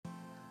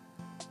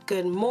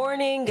Good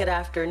morning, good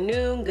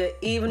afternoon, good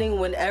evening,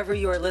 whenever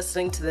you are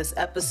listening to this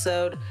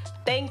episode.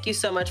 Thank you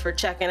so much for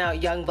checking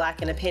out Young,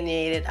 Black, and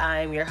Opinionated.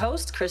 I'm your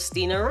host,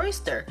 Christina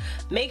Royster.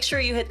 Make sure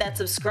you hit that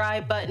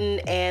subscribe button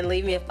and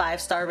leave me a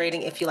 5-star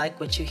rating if you like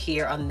what you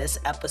hear on this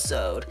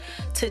episode.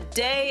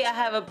 Today, I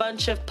have a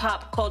bunch of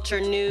pop culture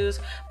news,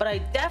 but I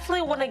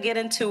definitely want to get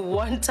into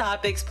one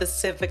topic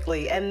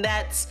specifically, and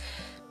that's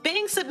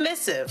being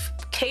submissive,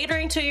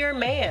 catering to your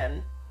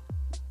man.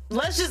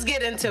 Let's just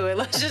get into it.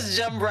 Let's just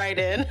jump right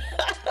in.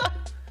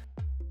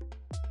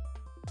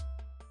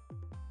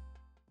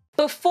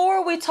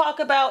 Before we talk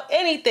about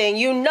anything,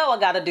 you know I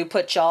gotta do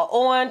Put Y'all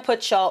On.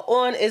 Put Y'all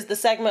On is the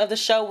segment of the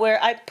show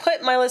where I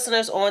put my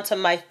listeners on to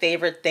my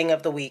favorite thing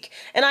of the week.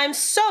 And I'm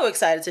so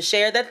excited to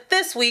share that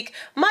this week,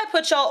 my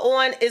Put Y'all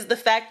On is the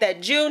fact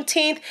that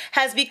Juneteenth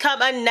has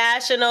become a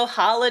national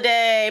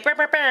holiday.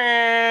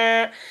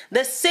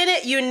 The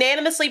Senate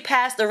unanimously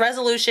passed a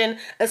resolution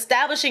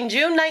establishing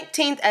June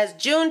 19th as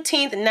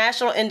Juneteenth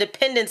National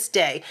Independence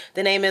Day.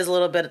 The name is a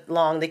little bit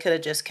long. They could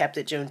have just kept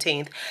it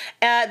Juneteenth.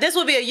 This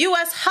will be a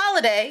U.S. holiday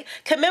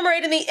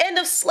commemorating the end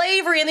of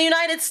slavery in the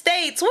United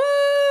States.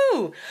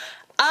 Woo!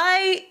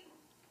 I'm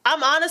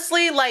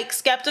honestly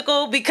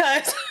skeptical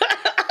because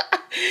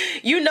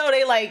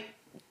they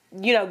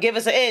give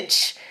us an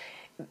inch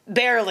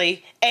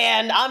barely,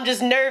 and I'm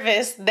just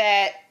nervous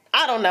that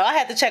I don't know. I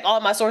had to check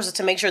all my sources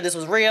to make sure this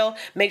was real,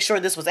 make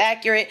sure this was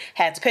accurate,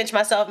 had to pinch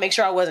myself, make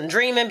sure I wasn't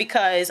dreaming,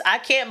 because I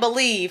can't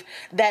believe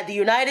that the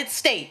United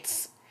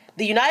States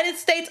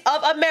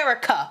of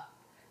America,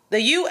 the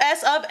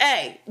US of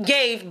A,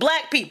 gave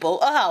black people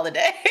a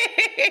holiday.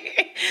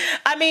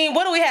 I mean,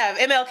 what do we have?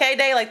 MLK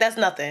Day? That's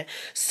nothing.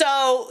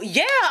 So,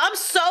 yeah, I'm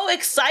so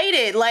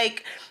excited.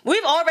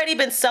 We've already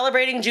been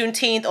celebrating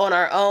Juneteenth on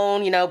our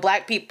own,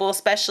 black people,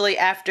 especially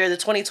after the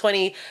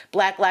 2020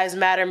 Black Lives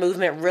Matter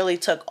movement really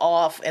took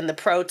off and the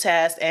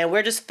protest, and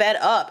we're just fed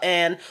up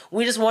and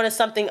we just wanted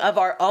something of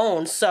our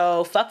own.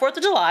 So, fuck 4th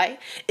of July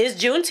is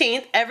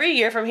Juneteenth every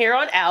year from here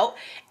on out,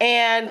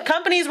 and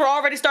companies were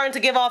already starting to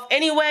give off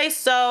anyway,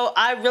 so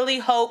I really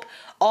hope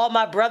all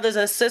my brothers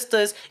and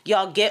sisters,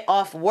 y'all get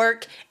off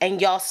work and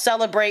y'all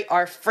celebrate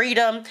our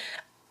freedom.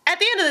 At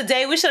the end of the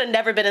day, we should have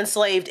never been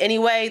enslaved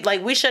anyway.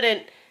 We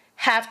shouldn't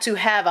have to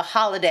have a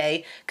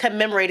holiday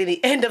commemorating the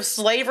end of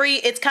slavery.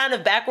 It's kind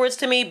of backwards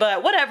to me,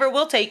 but whatever,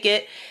 we'll take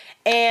it.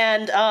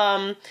 And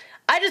I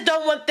just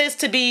don't want this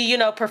to be,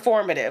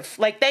 performative.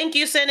 Thank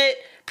you, Senate.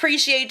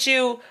 Appreciate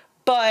you.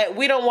 But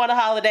we don't want a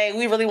holiday.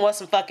 We really want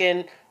some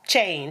fucking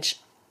change.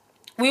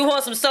 We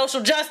want some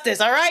social justice,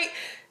 all right?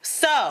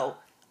 So,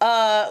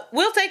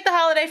 we'll take the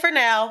holiday for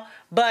now,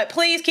 but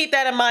please keep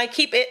that in mind.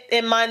 Keep it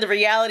in mind the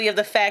reality of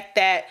the fact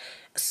that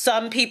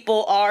some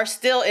people are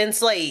still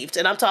enslaved,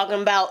 and I'm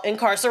talking about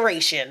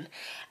incarceration.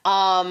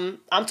 I'm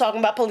talking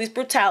about police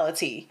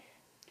brutality.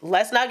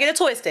 Let's not get it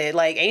twisted.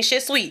 Ain't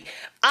shit sweet.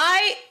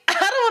 I don't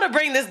want to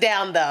bring this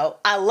down, though.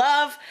 I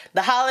love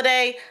the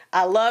holiday.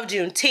 I love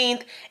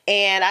Juneteenth,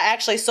 and I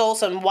actually sold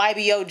some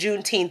YBO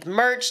Juneteenth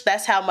merch.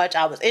 That's how much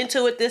I was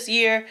into it this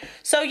year.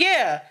 So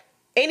yeah,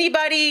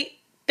 anybody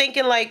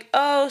thinking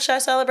oh, should I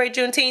celebrate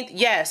Juneteenth?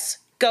 Yes,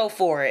 go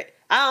for it.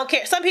 I don't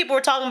care. Some people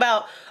were talking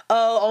about,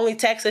 oh, only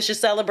Texas should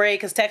celebrate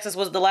because Texas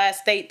was the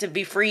last state to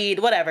be freed,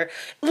 whatever.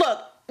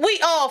 Look,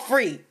 we all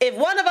free. If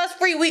one of us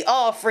free, we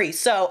all free.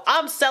 So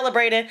I'm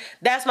celebrating.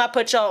 That's my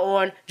Put Y'all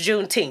On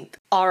Juneteenth.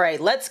 All right,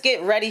 let's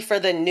get ready for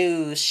the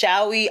news,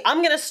 shall we? I'm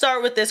going to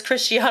start with this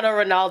Cristiano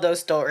Ronaldo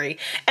story.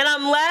 And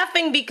I'm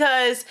laughing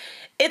because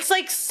it's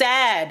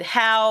sad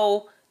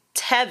how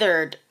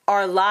tethered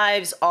our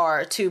lives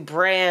are to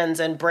brands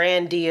and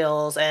brand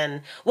deals,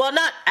 and well,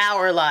 not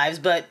our lives,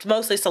 but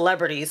mostly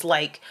celebrities.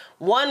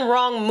 One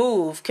wrong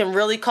move can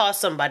really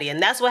cost somebody,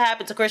 and that's what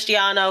happened to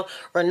Cristiano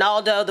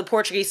Ronaldo. The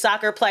Portuguese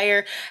soccer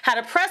player had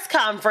a press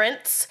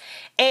conference,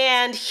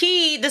 and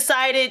he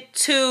decided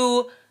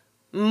to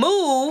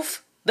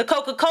move the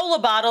Coca-Cola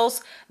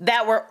bottles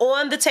that were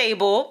on the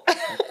table.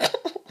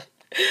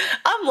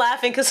 I'm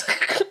laughing because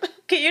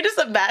can you just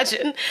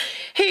imagine?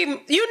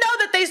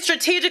 That they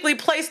strategically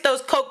placed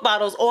those Coke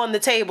bottles on the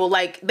table.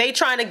 They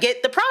trying to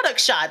get the product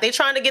shot. They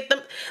trying to get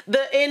them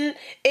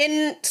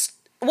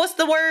what's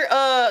the word?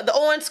 The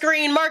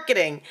on-screen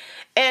marketing.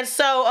 And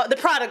so the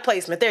product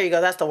placement. There you go.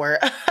 That's the word.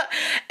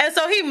 And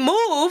so he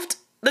moved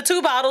the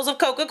 2 bottles of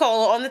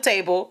Coca-Cola on the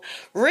table,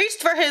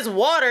 reached for his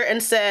water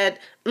and said,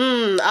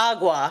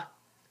 agua.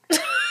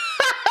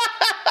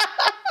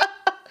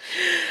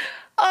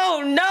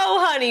 Oh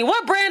no, honey.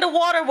 What brand of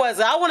water was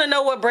it? I want to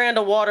know what brand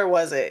of water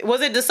was it.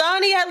 Was it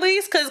Dasani at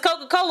least? Because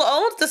Coca-Cola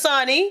owns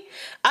Dasani.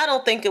 I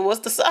don't think it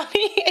was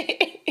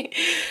Dasani.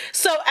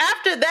 So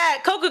after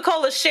that,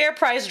 Coca-Cola's share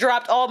price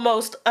dropped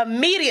almost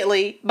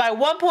immediately by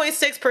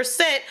 1.6%.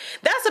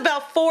 That's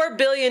about $4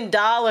 billion.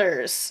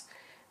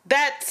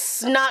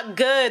 That's not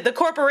good. The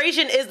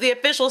corporation is the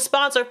official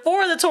sponsor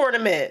for the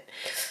tournament.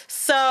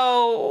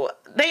 So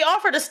they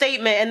offered a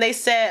statement and they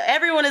said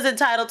everyone is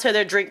entitled to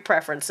their drink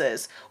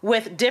preferences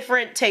with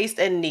different tastes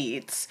and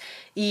needs.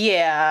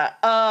 Yeah.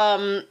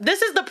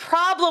 This is the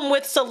problem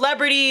with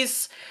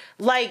celebrities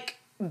like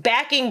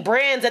backing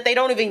brands that they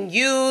don't even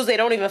use, they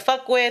don't even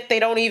fuck with, they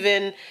don't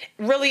even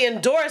really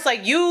endorse.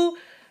 Like, you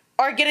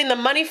are getting the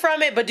money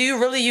from it, but do you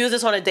really use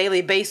this on a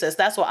daily basis?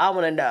 That's what I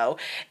want to know.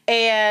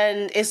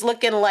 And it's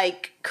looking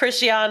like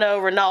Cristiano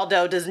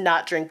Ronaldo does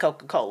not drink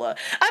Coca-Cola.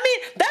 I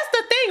mean, that's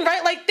the thing,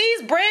 right? Like,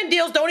 these brand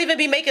deals don't even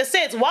be making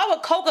sense. Why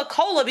would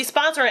Coca-Cola be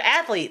sponsoring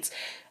athletes?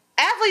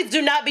 Athletes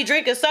do not be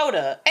drinking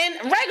soda. And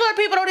regular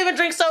people don't even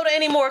drink soda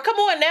anymore. Come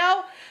on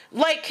now.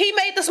 Like, he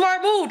made the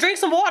smart move. Drink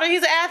some water.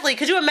 He's an athlete.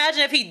 Could you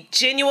imagine if he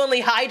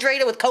genuinely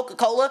hydrated with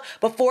Coca-Cola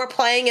before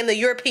playing in the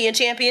European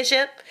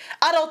Championship?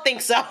 I don't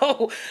think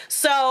so.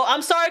 So,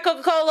 I'm sorry,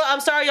 Coca-Cola.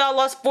 I'm sorry y'all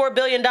lost $4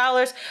 billion,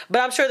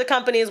 but I'm sure the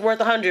company is worth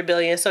 $100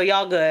 billion, so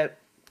y'all good.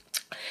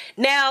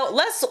 Now,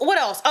 what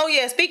else? Oh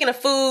yeah, speaking of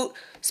food,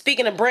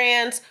 speaking of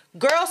brands,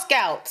 Girl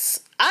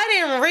Scouts. I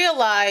didn't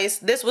realize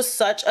this was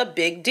such a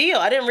big deal.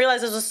 I didn't realize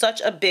this was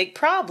such a big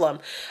problem.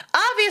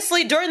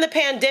 Obviously, during the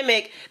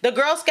pandemic, the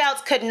Girl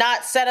Scouts could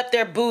not set up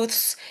their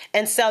booths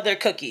and sell their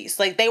cookies.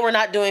 Like, they were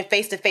not doing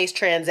face-to-face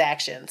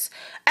transactions.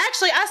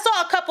 Actually, I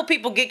saw a couple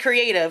people get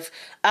creative.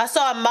 I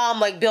saw a mom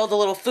like build a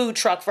little food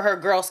truck for her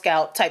Girl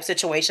Scout type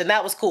situation.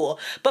 That was cool.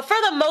 But for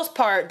the most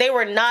part, they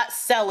were not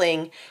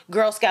selling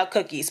Girl Scout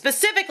cookies.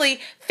 Specifically,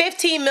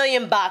 15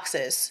 million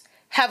boxes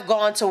have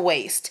gone to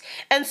waste.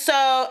 And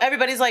so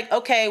everybody's like,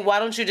 okay, why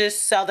don't you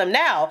just sell them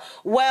now?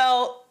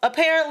 Well,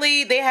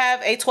 apparently they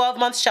have a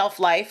 12-month shelf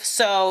life,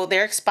 so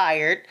they're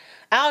expired.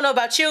 I don't know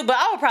about you, but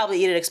I would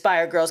probably eat an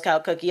expired Girl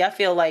Scout cookie. I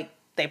feel like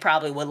they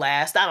probably would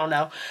last. I don't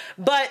know.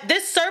 But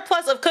this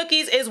surplus of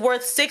cookies is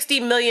worth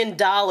 $60 million.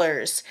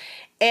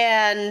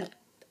 And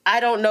I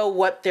don't know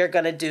what they're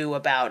going to do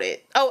about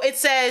it. Oh, it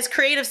says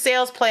creative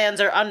sales plans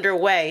are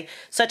underway,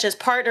 such as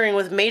partnering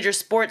with major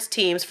sports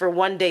teams for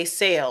one-day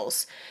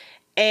sales.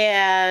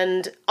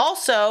 And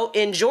also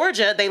in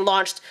Georgia, they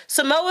launched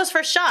Samoas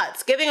for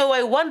Shots, giving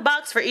away one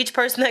box for each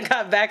person that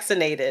got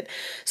vaccinated.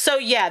 So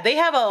yeah, they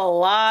have a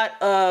lot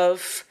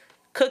of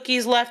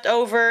cookies left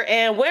over.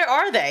 And where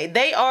are they?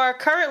 They are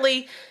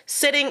currently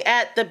sitting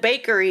at the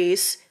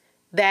bakeries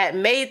that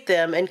made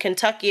them in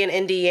Kentucky and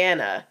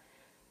Indiana.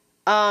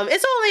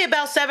 It's only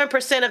about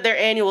 7% of their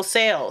annual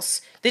sales.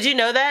 Did you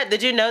know that?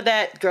 Did you know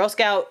that Girl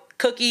Scout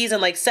cookies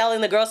and like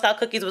selling the Girl Scout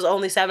cookies was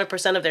only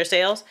 7% of their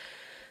sales?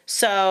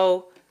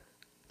 So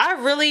I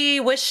really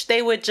wish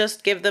they would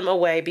just give them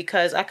away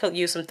because I could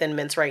use some Thin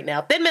Mints right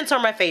now. Thin Mints are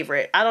my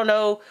favorite. I don't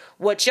know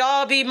what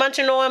y'all be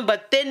munching on,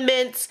 but Thin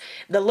Mints,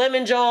 the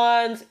Lemon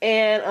Johns,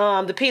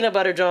 and the Peanut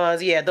Butter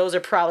Johns, yeah, those are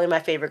probably my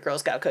favorite Girl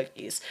Scout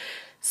cookies.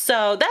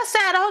 So that's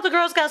sad. I hope the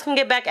Girl Scouts can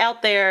get back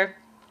out there.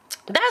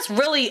 That's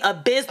really a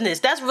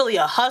business. That's really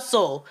a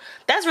hustle.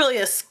 That's really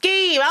a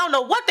scheme. I don't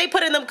know what they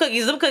put in them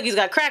cookies. Them cookies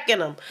got crack in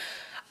them.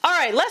 All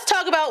right, let's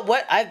talk about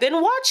what I've been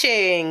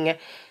watching.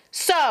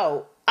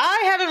 So,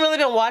 I haven't really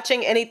been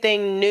watching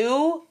anything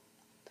new,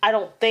 I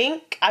don't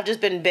think. I've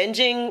just been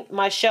binging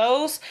my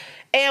shows.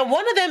 And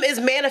one of them is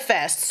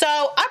Manifest. So,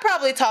 I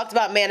probably talked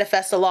about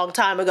Manifest a long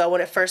time ago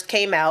when it first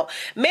came out.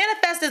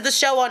 Manifest is the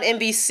show on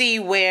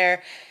NBC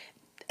where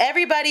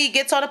everybody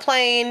gets on a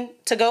plane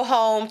to go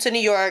home to New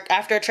York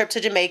after a trip to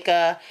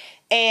Jamaica.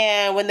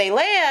 And when they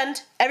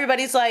land,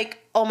 everybody's like,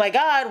 oh my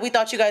God, we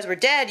thought you guys were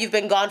dead. You've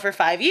been gone for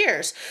 5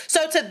 years.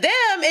 So to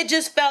them, it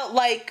just felt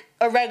like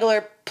a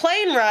regular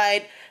plane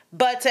ride.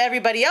 But to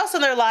everybody else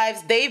in their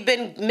lives, they've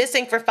been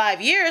missing for 5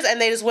 years and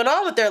they just went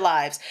on with their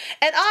lives.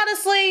 And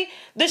honestly,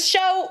 the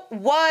show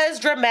was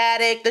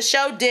dramatic. The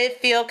show did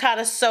feel kind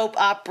of soap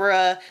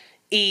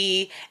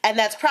opera-y. And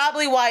that's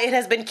probably why it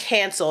has been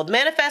canceled.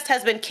 Manifest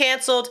has been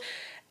canceled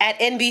at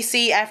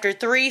NBC after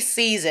 3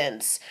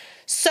 seasons.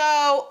 So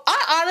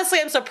I honestly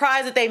am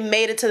surprised that they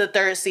made it to the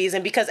 3rd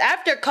season because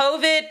after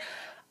COVID,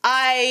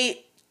 I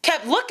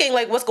kept looking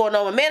like what's going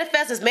on with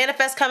Manifest. Is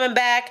Manifest coming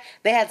back?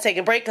 They had to take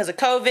a break because of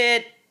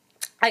COVID.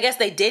 I guess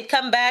they did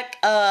come back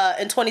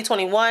in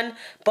 2021,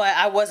 but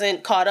I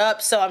wasn't caught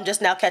up, so I'm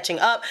just now catching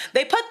up.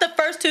 They put the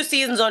first 2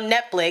 seasons on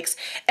Netflix,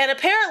 and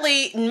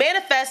apparently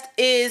Manifest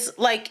is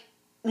like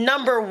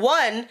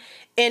 #1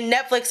 in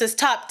Netflix's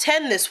top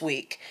 10 this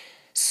week.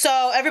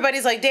 So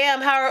everybody's like,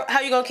 damn, how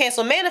are you going to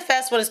cancel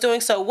Manifest when it's doing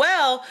so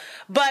well?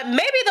 But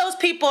maybe those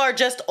people are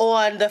just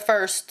on the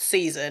first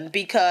season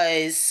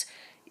because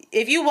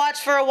if you watch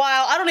for a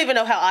while, I don't even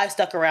know how I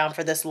stuck around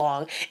for this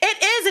long.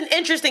 It is an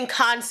interesting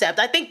concept.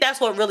 I think that's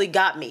what really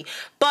got me.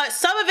 But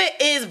some of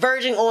it is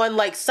verging on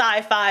like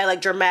sci-fi, like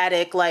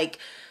dramatic, like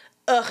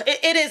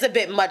it is a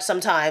bit much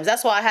sometimes.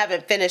 That's why I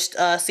haven't finished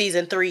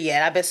season 3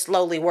 yet. I've been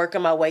slowly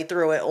working my way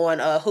through it on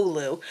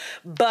Hulu.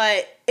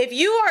 But if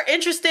you are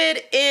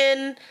interested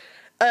in,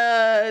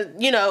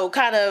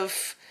 kind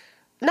of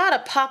not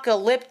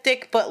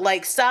apocalyptic, but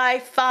like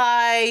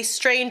sci-fi,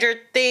 Stranger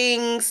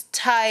Things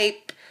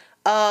type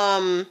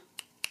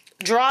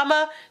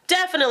drama,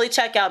 definitely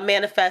check out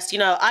Manifest.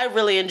 I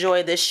really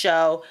enjoy this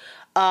show.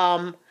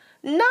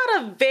 Not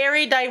a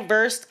very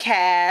diverse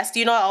cast.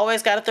 I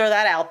always got to throw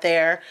that out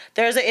there.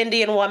 There's an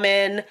Indian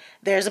woman,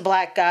 there's a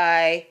black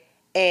guy,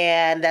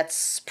 and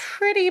that's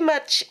pretty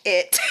much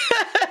it.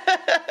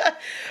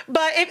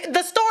 But the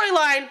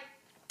storyline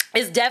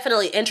is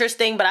definitely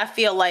interesting, but I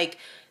feel like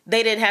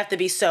they didn't have to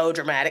be so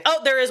dramatic.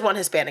 Oh, there is one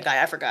Hispanic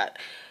guy. I forgot.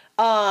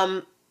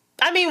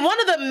 I mean, one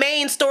of the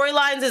main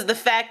storylines is the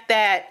fact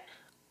that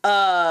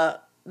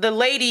the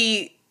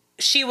lady,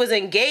 she was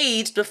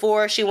engaged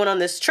before she went on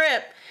this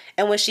trip,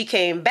 and when she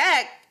came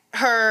back,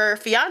 her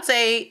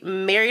fiance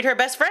married her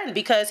best friend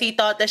because he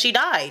thought that she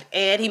died,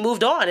 and he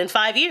moved on in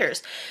 5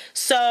 years.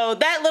 So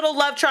that little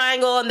love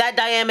triangle and that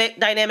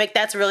dynamic,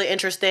 that's really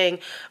interesting.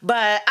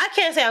 But I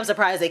can't say I'm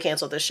surprised they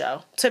canceled this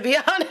show, to be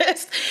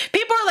honest.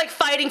 People are like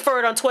fighting for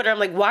it on Twitter. I'm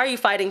like, why are you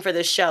fighting for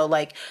this show?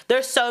 Like,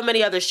 there's so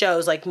many other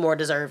shows like more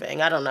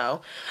deserving. I don't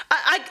know.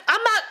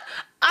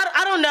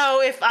 I don't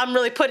know if I'm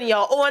really putting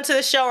y'all on to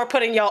the show or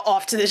putting y'all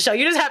off to the show.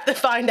 You just have to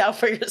find out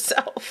for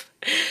yourself.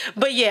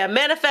 But yeah,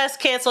 Manifest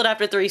canceled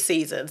after 3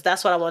 seasons.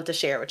 That's what I want to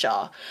share with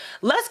y'all.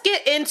 Let's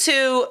get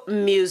into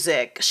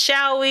music,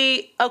 shall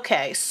we?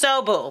 Okay,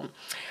 so boom.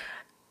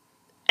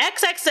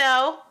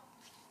 XXL,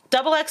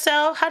 double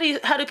XL.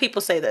 How do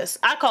people say this?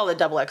 I call it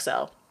double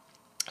XL.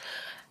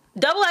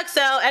 Double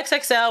XL,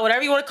 XXL,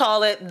 whatever you want to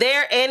call it.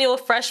 Their annual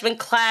freshman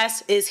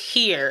class is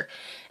here.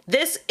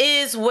 This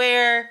is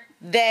where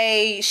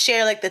they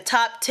share like the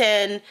top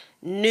 10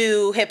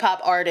 new hip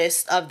hop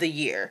artists of the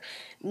year.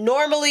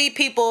 Normally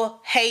people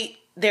hate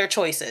their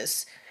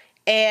choices,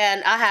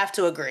 and I have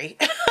to agree.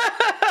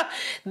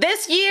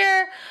 This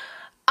year,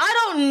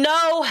 I don't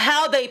know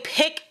how they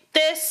pick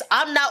this.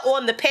 I'm not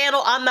on the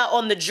panel, I'm not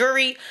on the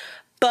jury,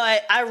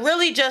 but I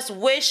really just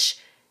wish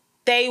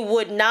they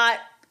would not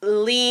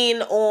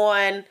lean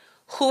on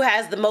who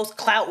has the most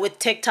clout with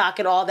TikTok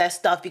and all that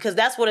stuff, because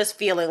that's what it's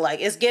feeling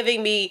like. It's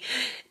giving me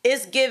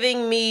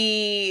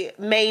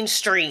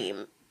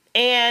mainstream.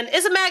 And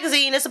it's a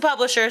magazine, it's a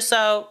publisher,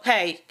 so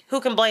hey, who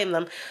can blame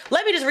them?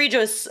 Let me just read you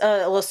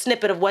a little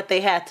snippet of what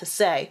they had to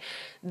say.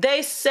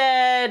 They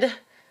said,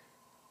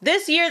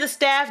 this year the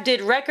staff did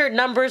record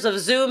numbers of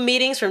Zoom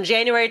meetings from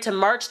January to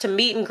March to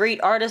meet and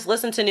greet artists,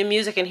 listen to new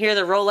music, and hear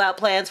the rollout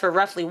plans for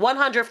roughly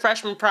 100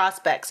 freshman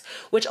prospects,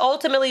 which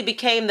ultimately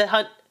became the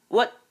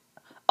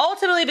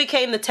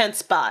 10th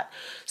spot.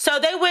 So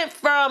they went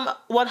from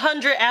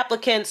 100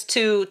 applicants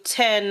to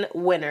 10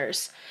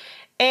 winners.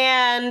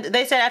 And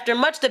they said after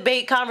much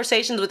debate,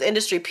 conversations with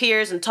industry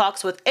peers, and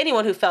talks with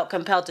anyone who felt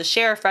compelled to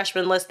share a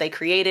freshman list they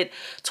created,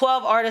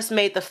 12 artists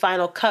made the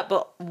final cut,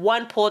 but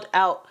one pulled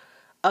out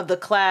of the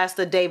class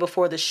the day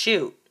before the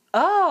shoot.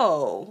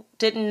 Oh,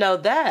 didn't know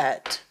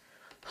that.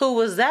 Who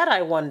was that,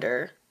 I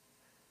wonder?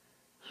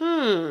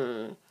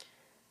 12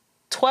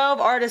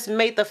 artists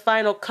made the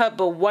final cut,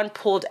 but one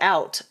pulled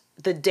out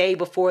the day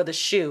before the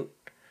shoot.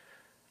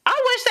 I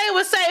wish they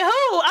would say who.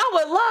 I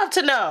would love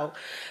to know.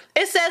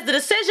 It says the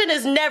decision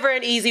is never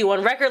an easy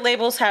one. Record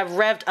labels have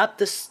revved up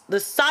the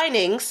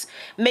signings,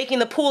 making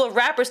the pool of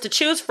rappers to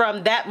choose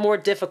from that more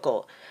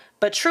difficult.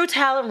 But true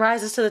talent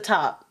rises to the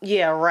top.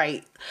 Yeah,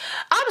 right.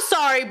 I'm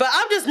sorry, but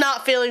I'm just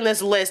not feeling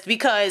this list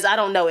because I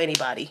don't know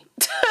anybody.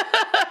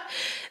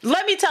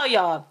 Let me tell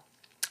y'all.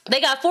 They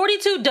got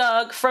 42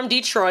 Doug from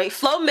Detroit.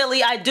 Flo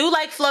Milli. I do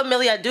like Flo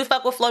Milli. I do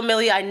fuck with Flo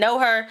Milli. I know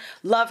her.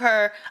 Love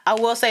her. I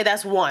will say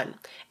that's one.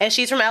 And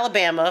she's from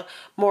Alabama.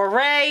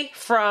 Morray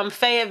from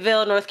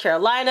Fayetteville, North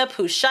Carolina.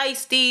 Pooh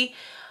Shiesty.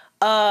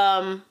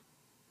 Lakia.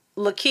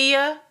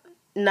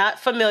 Not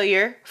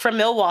familiar, from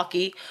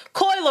Milwaukee.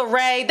 Coi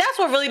Leray, that's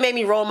what really made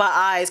me roll my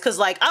eyes, because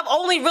like I've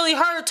only really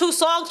heard 2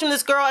 songs from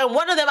this girl, and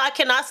one of them I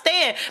cannot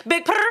stand.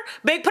 Big Purr,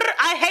 Big Purr.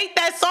 I hate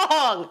that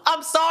song.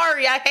 I'm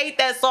sorry, I hate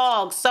that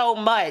song so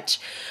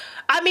much.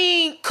 I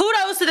mean,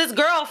 kudos to this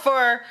girl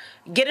for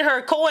getting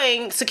her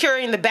coin,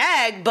 securing the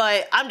bag,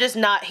 but I'm just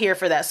not here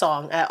for that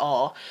song at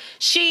all.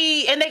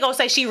 And they gonna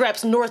say she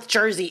reps North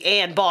Jersey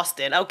and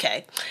Boston.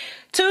 Okay.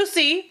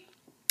 Toosii.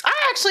 I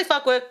actually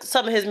fuck with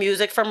some of his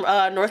music from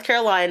North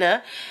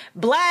Carolina.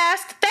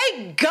 Blast,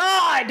 thank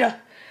God,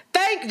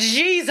 thank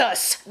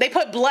Jesus, they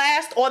put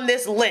Blast on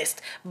this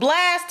list.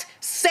 Blast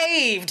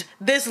saved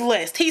this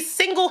list. He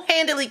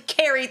single-handedly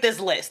carried this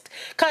list.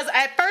 Because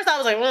at first I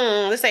was like,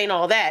 this ain't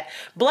all that.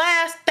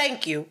 Blast,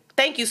 thank you.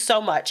 Thank you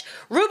so much.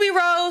 Ruby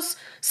Rose,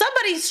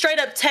 somebody straight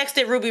up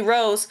texted Ruby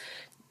Rose,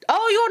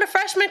 oh, you in a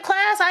freshman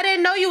class? I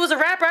didn't know you was a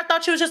rapper. I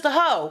thought you was just a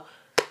hoe.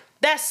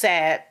 That's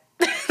sad.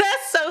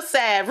 That's so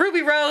sad.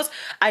 Ruby Rose,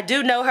 I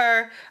do know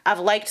her.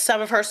 I've liked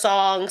some of her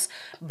songs,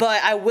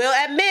 but I will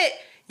admit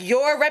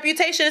your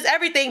reputation is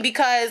everything,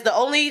 because the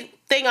only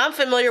thing I'm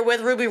familiar with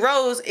Ruby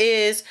Rose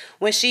is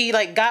when she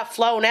like got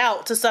flown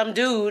out to some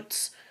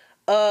dude's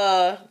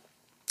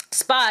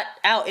spot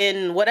out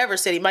in whatever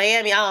city,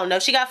 Miami, I don't know.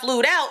 She got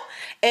flued out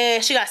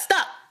and she got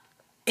stuck.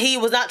 He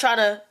was not trying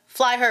to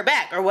fly her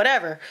back or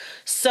whatever.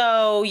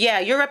 So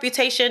yeah, your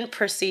reputation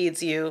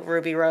precedes you,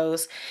 Ruby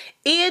Rose.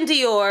 Ian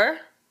Dior.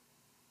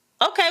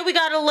 Okay, we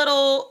got a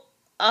little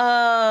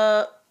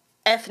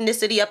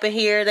ethnicity up in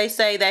here. They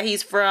say that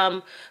he's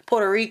from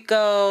Puerto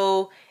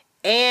Rico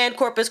and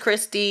Corpus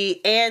Christi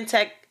and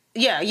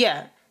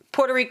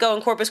Puerto Rico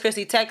and Corpus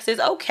Christi, Texas.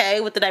 Okay,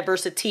 with the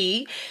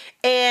diversity.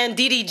 And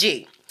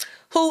DDG,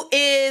 who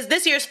is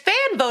this year's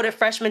fan voted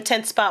freshman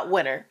 10th spot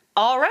winner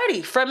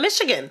already from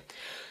Michigan.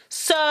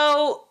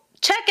 So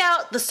check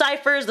out the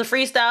ciphers, the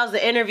freestyles,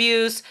 the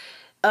interviews.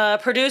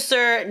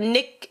 Producer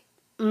Nick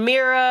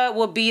Mira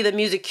will be the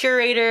music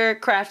curator,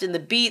 crafting the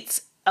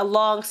beats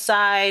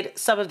alongside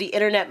some of the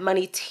Internet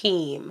Money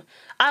team.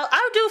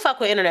 I do fuck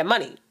with Internet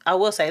Money. I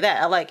will say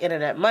that. I like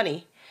Internet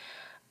Money.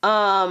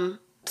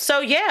 So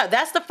yeah,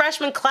 that's the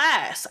freshman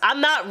class.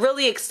 I'm not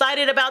really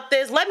excited about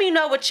this. Let me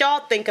know what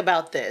y'all think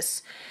about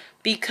this,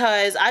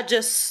 because I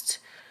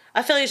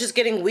feel like it's just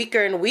getting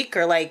weaker and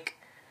weaker. Like,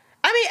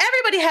 I mean,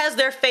 everybody has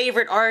their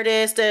favorite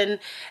artist, and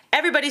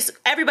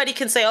everybody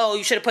can say, oh,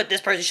 you should have put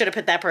this person, you should have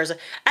put that person.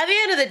 At the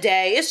end of the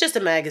day, it's just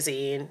a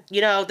magazine.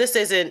 You know, this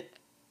isn't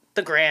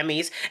the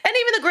Grammys. And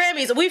even the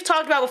Grammys, we've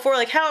talked about before,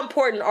 like, how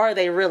important are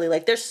they really?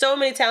 Like, there's so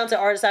many talented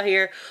artists out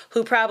here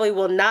who probably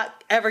will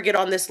not ever get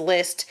on this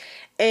list.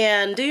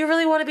 And do you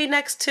really want to be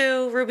next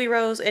to Ruby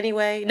Rose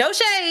anyway? No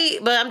shade,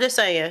 but I'm just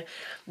saying.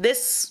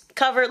 This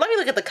cover, let me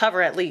look at the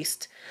cover at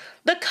least.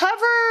 The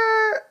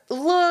cover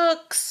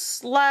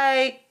looks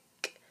like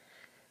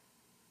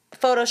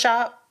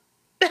Photoshop.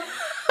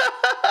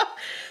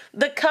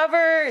 The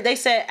cover, they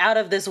said out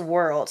of this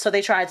world. So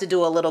they tried to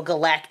do a little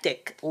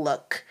galactic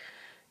look.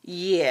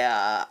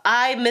 Yeah,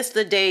 I miss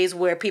the days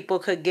where people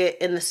could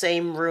get in the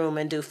same room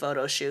and do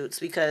photo shoots,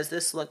 because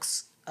this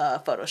looks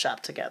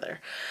Photoshopped together.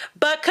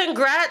 But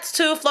congrats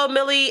to Flo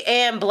Milli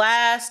and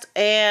Blast,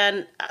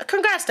 and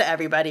congrats to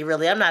everybody,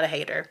 really. I'm not a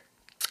hater.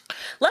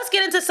 Let's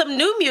get into some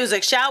new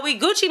music, shall we?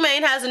 Gucci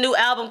Mane has a new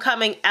album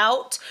coming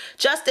out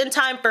just in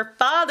time for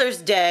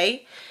Father's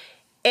Day.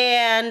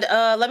 And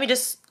let me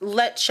just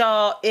let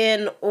y'all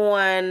in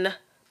on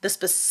the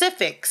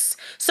specifics.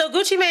 So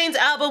Gucci Mane's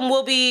album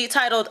will be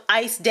titled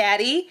Ice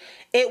Daddy.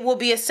 It will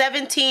be a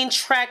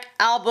 17-track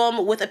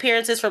album with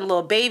appearances from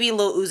Lil Baby,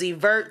 Lil Uzi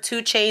Vert,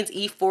 2 Chainz,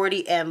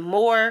 E40, and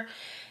more.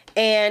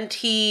 And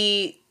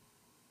he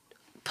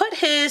put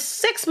his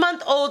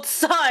 6-month-old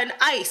son,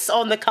 Ice,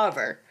 on the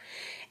cover.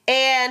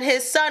 And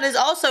his son is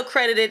also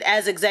credited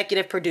as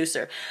executive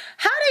producer.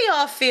 How do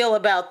y'all feel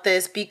about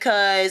this?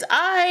 Because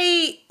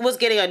I was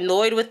getting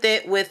annoyed with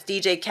it with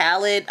DJ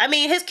Khaled. I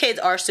mean, his kids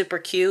are super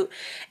cute.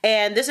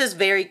 And this is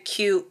very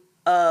cute,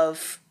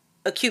 of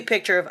a cute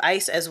picture of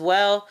Ice as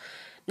well.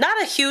 Not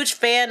a huge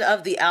fan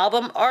of the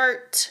album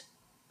art.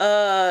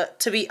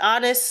 To be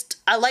honest,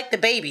 I like the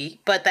baby,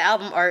 but the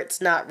album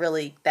art's not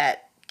really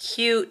that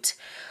cute.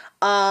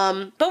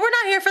 But we're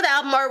not here for the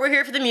album art. We're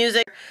here for the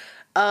music.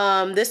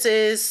 This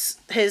is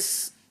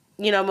his,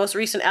 most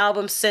recent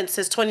album since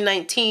his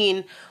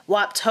 2019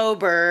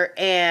 Woptober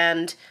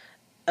and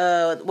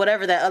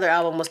whatever that other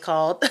album was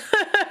called.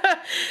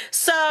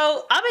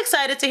 So I'm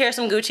excited to hear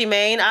some Gucci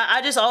Mane.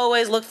 I just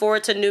always look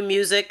forward to new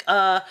music.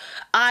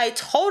 I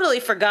totally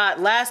forgot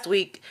last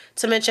week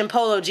to mention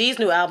Polo G's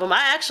new album.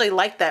 I actually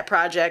liked that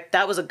project.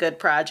 That was a good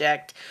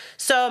project.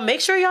 So make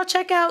sure y'all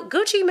check out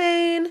Gucci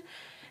Mane.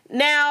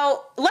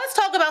 Now, let's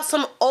talk about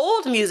some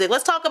old music.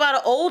 Let's talk about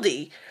an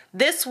oldie.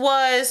 This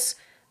was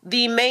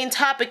the main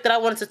topic that I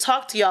wanted to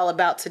talk to y'all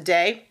about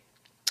today.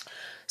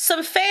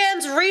 Some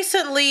fans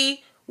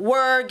recently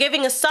were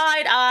giving a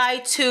side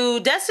eye to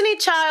Destiny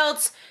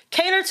Child's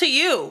Cater to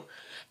You.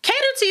 Cater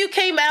to You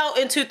came out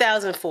in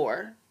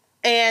 2004,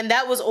 and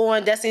that was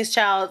on Destiny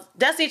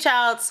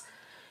Child's.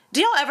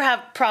 Do y'all ever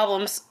have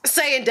problems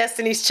saying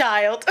Destiny's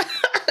Child?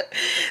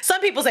 Some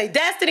people say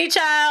Destiny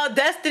Child,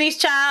 Destiny's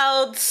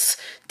Child's,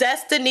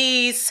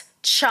 Destiny's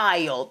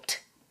Child.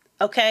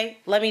 Okay,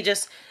 let me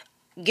just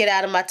get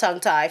out of my tongue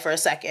tie for a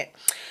second.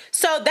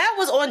 So that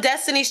was on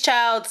Destiny's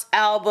Child's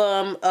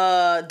album,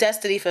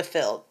 Destiny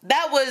Fulfilled.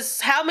 That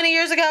was how many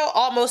years ago?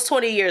 Almost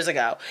 20 years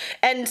ago.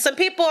 And some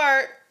people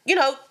are,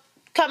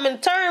 coming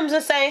to terms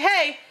and saying,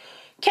 hey,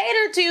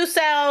 Cater to You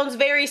sounds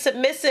very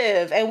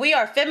submissive, and we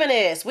are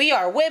feminists. We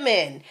are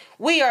women.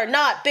 We are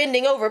not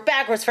bending over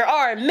backwards for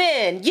our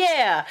men.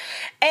 Yeah.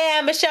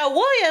 And Michelle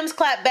Williams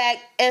clapped back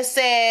and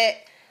said,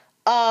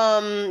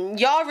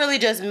 y'all really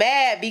just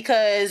mad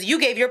because you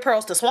gave your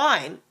pearls to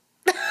swine.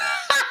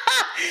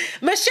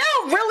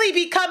 Michelle really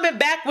be coming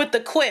back with the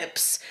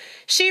quips.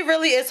 She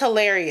really is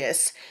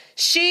hilarious.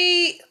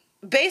 She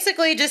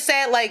basically just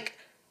said, like,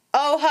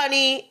 oh,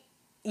 honey,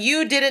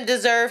 you didn't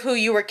deserve who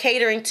you were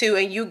catering to,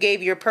 and you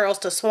gave your pearls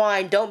to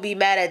swine. Don't be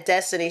mad at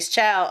Destiny's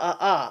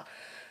Child.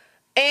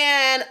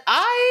 And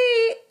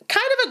I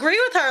kind of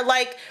agree with her.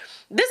 Like,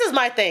 this is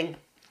my thing.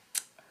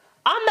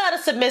 I'm not a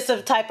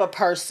submissive type of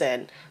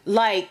person.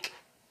 Like,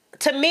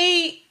 to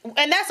me,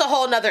 and that's a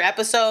whole nother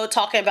episode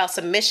talking about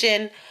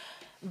submission,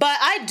 but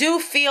I do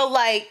feel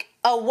like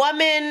a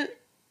woman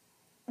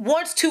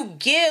wants to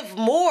give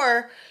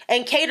more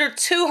and cater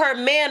to her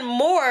man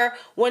more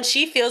when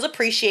she feels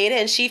appreciated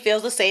and she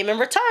feels the same in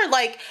return.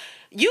 Like,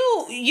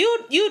 you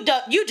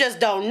just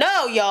don't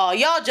know, y'all.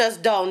 Y'all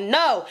just don't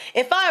know.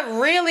 If I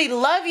really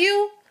love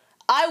you,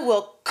 I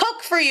will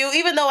cook for you,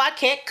 even though I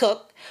can't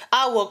cook.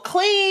 I will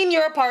clean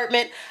your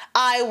apartment.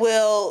 I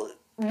will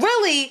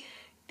really,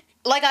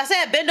 like I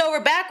said, bend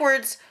over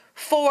backwards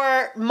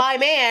for my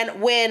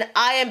man when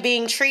I am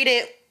being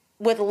treated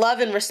with love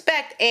and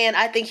respect, and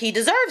I think he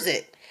deserves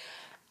it.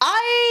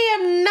 I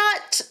am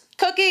not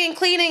cooking and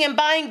cleaning and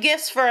buying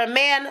gifts for a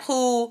man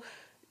who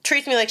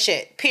treats me like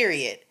shit,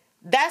 period.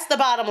 That's the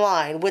bottom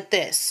line with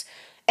this.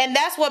 And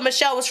that's what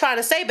Michelle was trying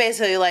to say,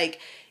 basically. Like,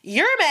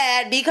 you're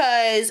mad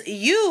because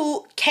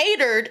you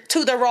catered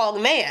to the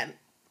wrong man.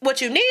 What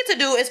you need to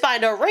do is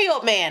find a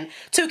real man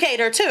to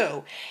cater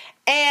to.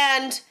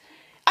 And,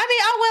 I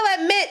mean, I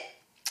will admit,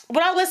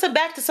 when I listen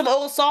back to some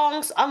old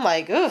songs, I'm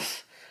like,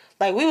 oof.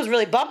 Like, we was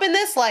really bumping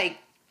this. Like,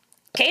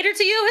 cater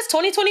to you, it's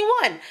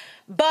 2021.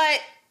 But,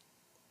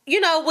 you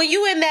know, when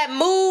you in that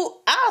mood,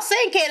 I'll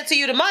sing cater to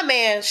you to my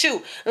man.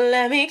 Shoot.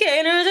 Let me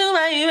cater to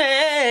my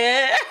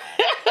man.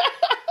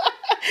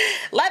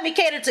 Let me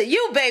cater to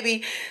you,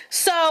 baby.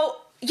 So,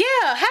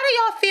 yeah, how do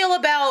y'all feel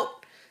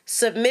about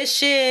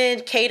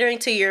submission, catering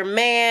to your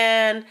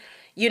man?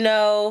 You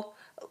know,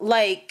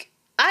 like,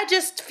 I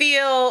just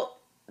feel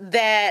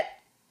that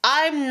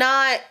I'm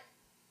not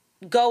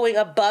going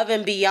above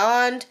and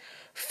beyond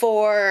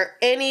for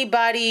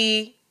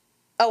anybody.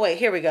 Oh, wait,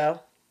 here we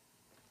go.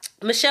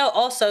 Michelle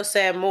also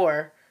said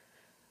more.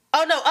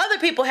 Oh, no, other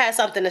people had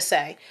something to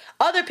say.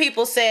 Other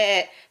people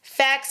said,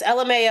 facts,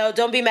 LMAO,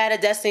 don't be mad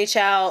at Destiny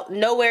Child.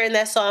 Nowhere in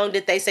that song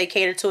did they say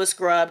cater to a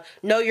scrub.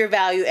 Know your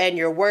value and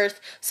your worth.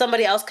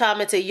 Somebody else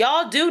commented,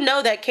 y'all do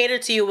know that cater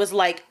to you was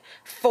like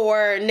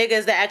for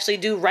niggas that actually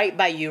do right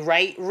by you,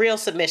 right? Real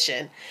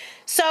submission.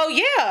 So,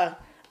 yeah,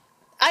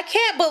 I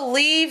can't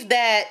believe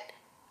that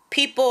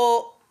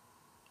people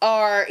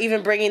are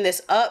even bringing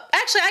this up.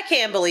 Actually, I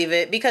can't believe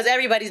it because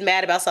everybody's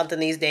mad about something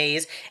these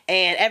days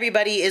and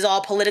everybody is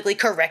all politically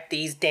correct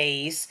these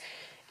days.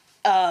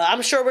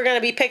 I'm sure we're going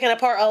to be picking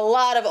apart a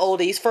lot of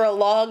oldies for a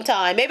long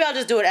time. Maybe I'll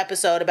just do an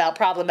episode about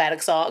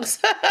problematic songs.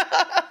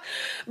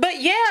 But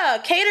yeah,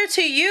 cater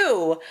to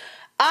you.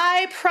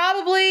 I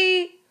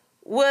probably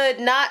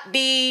would not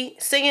be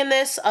singing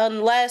this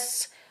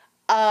unless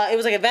it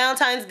was like a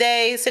Valentine's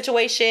Day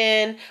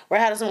situation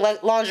where I had some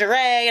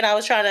lingerie and I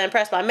was trying to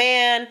impress my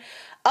man.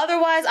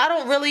 Otherwise, I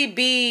don't really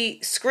be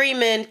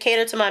screaming,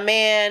 cater to my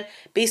man,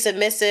 be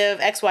submissive,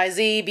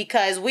 XYZ,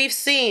 because we've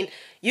seen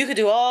you could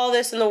do all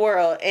this in the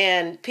world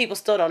and people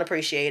still don't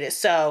appreciate it.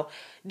 So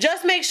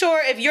just make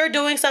sure if you're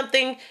doing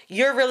something,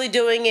 you're really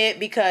doing it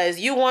because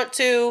you want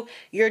to,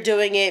 you're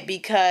doing it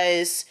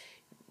because,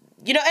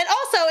 you know, and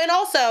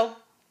also,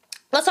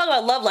 let's talk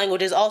about love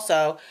languages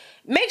also.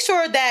 Make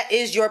sure that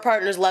is your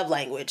partner's love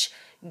language.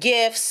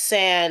 Gifts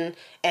and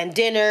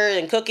dinner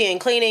and cooking and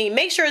cleaning.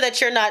 Make sure that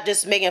you're not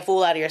just making a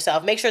fool out of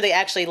yourself. Make sure they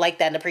actually like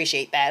that and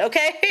appreciate that,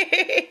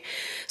 okay?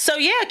 So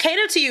yeah,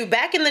 cater to you.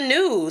 Back in the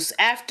news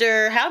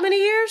after how many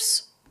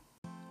years?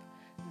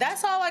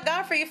 That's all I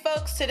got for you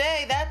folks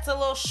today. That's a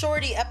little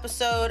shorty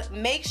episode.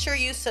 Make sure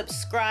you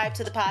subscribe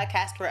to the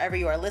podcast wherever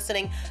you are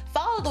listening.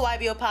 Follow the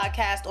YBO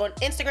Podcast on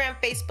Instagram,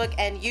 Facebook,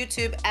 and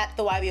YouTube at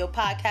the YBO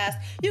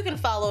Podcast. You can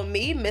follow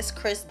me, Miss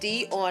Chris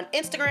D, on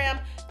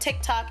Instagram,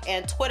 TikTok,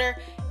 and Twitter,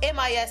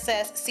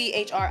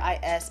 MISSCHRISDEE.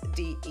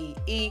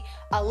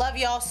 I love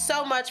y'all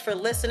so much for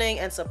listening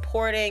and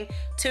supporting.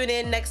 Tune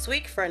in next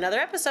week for another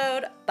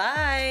episode.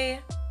 Bye.